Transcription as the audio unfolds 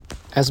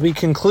As we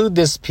conclude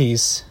this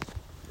piece,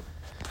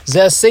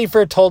 Zeh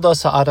Sefer told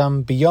us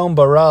Ha'adam biyom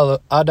bara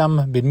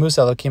Adam bidmus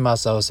Elokim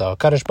asoso.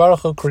 Kadosh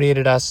Baruch Hu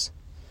created us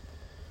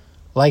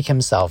like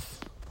himself,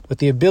 with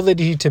the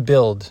ability to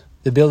build,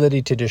 the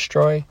ability to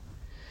destroy.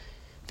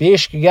 Every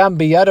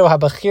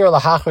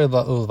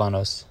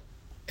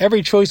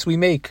choice we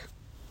make,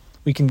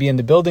 we can be in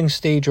the building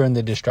stage or in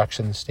the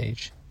destruction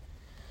stage.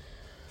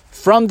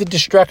 From the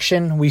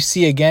destruction, we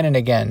see again and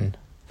again,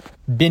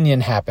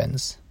 Binyan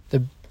happens.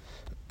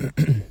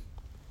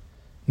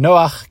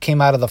 Noach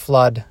came out of the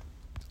flood.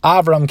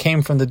 Avram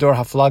came from the door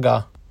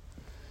Haflaga.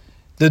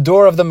 The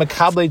door of the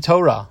Makabli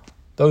Torah,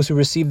 those who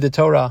received the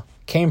Torah,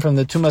 came from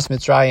the Tumas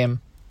Mitzrayim.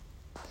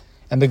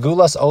 And the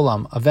Gulas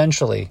Olam,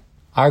 eventually,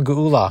 our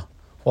Geula,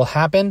 will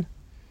happen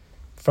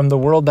from the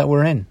world that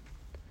we're in,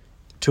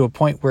 to a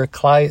point where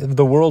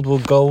the world will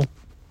go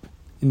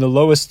in the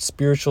lowest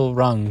spiritual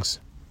rungs.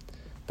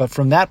 But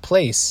from that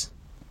place,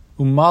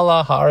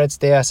 Umala Haaretz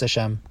Deas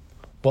Hashem,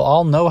 we'll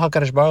all know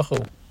HaKadosh Baruch Hu.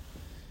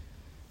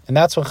 And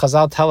that's what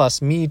Chazal tell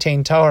us, Mi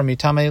Tein Tahor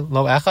Mitame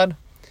Lo Echad.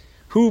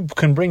 Who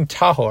can bring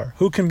Tahor?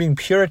 Who can bring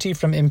purity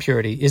from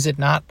impurity? Is it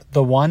not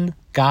the one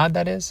God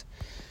that is?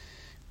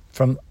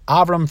 From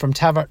Avram, from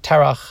Terach,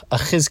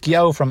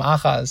 Achizkiyahu from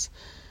Achaz,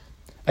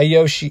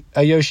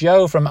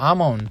 Yoshiyahu from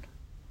Ammon,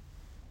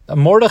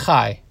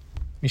 Mordechai,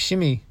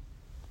 Mishimi,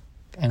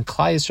 and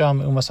Klai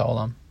Yisrael Umas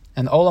Olam,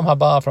 and Olam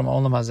Haba from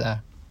Olam Hazeh.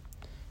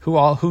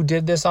 Who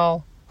did this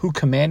all? Who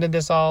commanded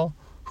this all?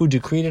 Who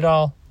decreed it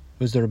all?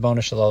 It was the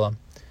Ribono Shel Olam.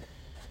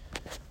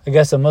 I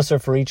guess a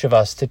musar for each of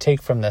us to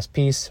take from this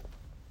piece.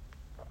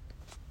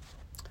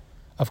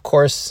 Of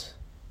course,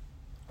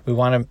 we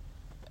want to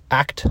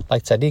act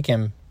like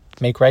tzaddikim,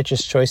 make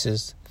righteous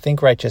choices,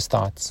 think righteous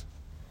thoughts.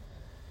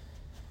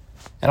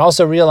 And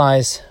also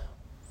realize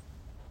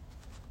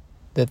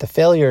that the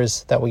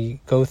failures that we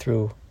go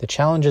through, the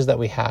challenges that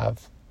we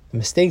have, the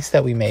mistakes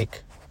that we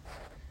make,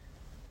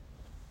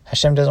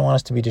 Hashem doesn't want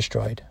us to be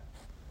destroyed.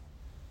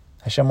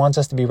 Hashem wants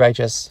us to be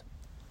righteous.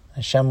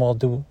 Hashem will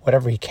do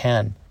whatever He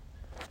can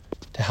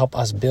to help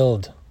us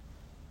build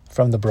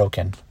from the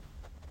broken,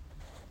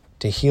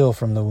 to heal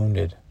from the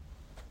wounded.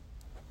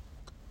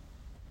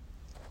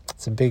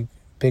 It's a big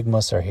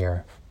musar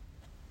here.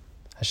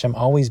 Hashem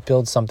always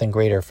builds something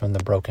greater from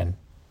the broken.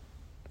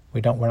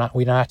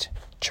 We're not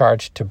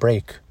charged to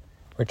break.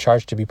 We're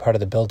charged to be part of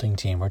the building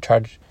team. We're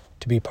charged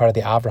to be part of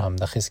the Avraham,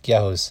 the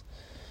Chizkiyahus,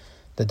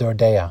 the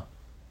Dordeya.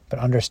 But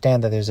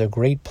understand that there's a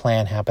great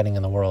plan happening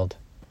in the world.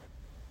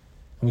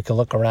 And we can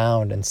look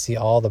around and see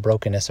all the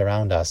brokenness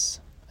around us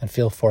and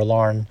feel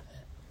forlorn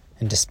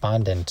and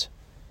despondent.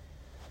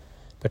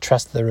 But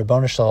trust that the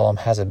Ribono Shel Olam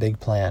has a big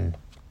plan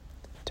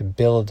to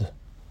build,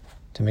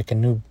 to make a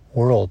new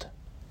world,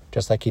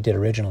 just like He did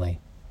originally,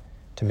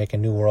 to make a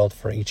new world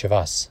for each of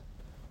us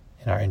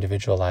in our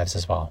individual lives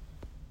as well.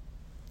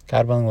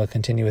 God willing, we'll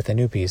continue with a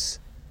new piece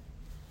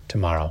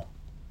tomorrow.